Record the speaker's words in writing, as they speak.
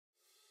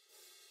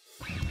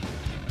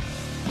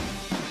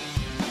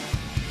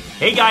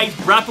Hey guys,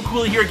 Brad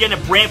Pikula here again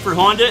at Brantford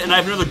Honda, and I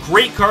have another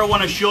great car I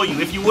want to show you.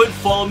 If you would,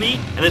 follow me,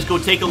 and let's go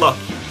take a look.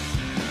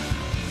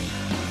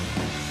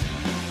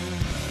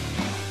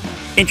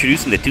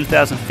 Introducing the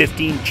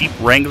 2015 Jeep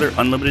Wrangler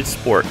Unlimited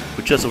Sport,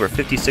 with just over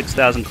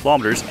 56,000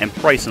 kilometers and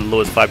priced in the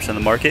lowest 5% of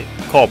the market.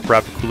 Call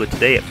Brad Pikula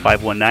today at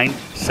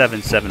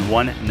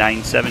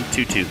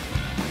 519-771-9722.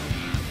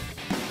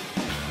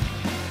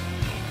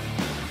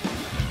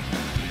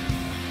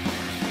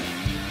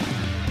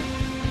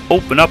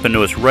 Open up and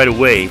notice right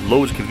away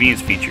loads of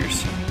convenience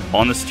features.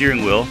 On the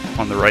steering wheel,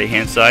 on the right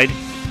hand side,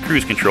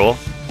 cruise control,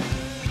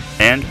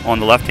 and on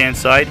the left hand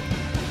side,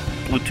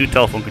 Bluetooth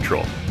telephone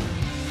control.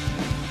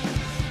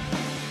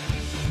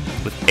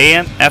 With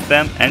AM,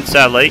 FM, and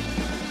satellite,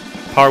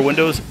 power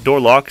windows, door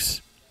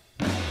locks,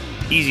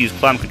 easy use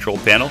climate control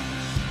panel,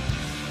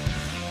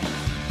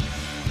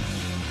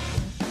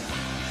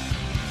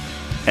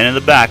 and in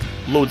the back,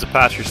 loads of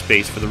passenger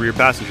space for the rear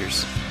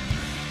passengers.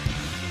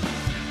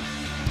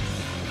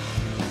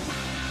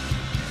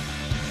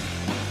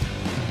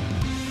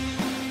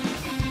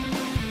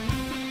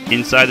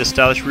 Inside the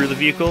stylish rear of the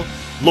vehicle,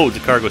 loads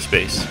of cargo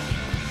space.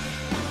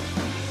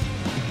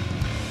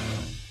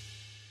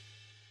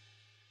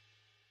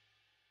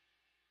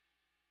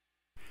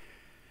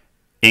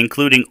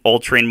 Including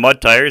all-terrain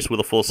mud tires with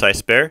a full-size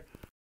spare,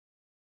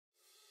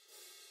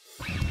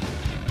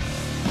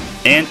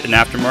 and an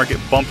aftermarket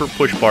bumper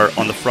push bar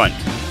on the front.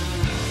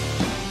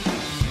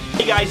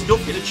 Hey guys, don't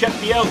forget to check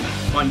me out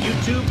on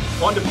YouTube,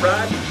 Honda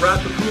Brad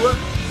Pikula,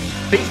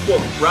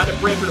 Facebook, Brad at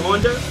Brantford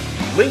Honda,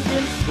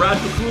 LinkedIn, Brad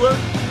Pikula,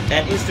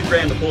 and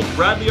Instagram, both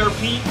Bradley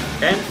RP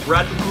and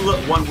Brad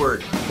Pikula, one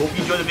word. Hope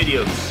you enjoy the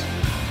videos.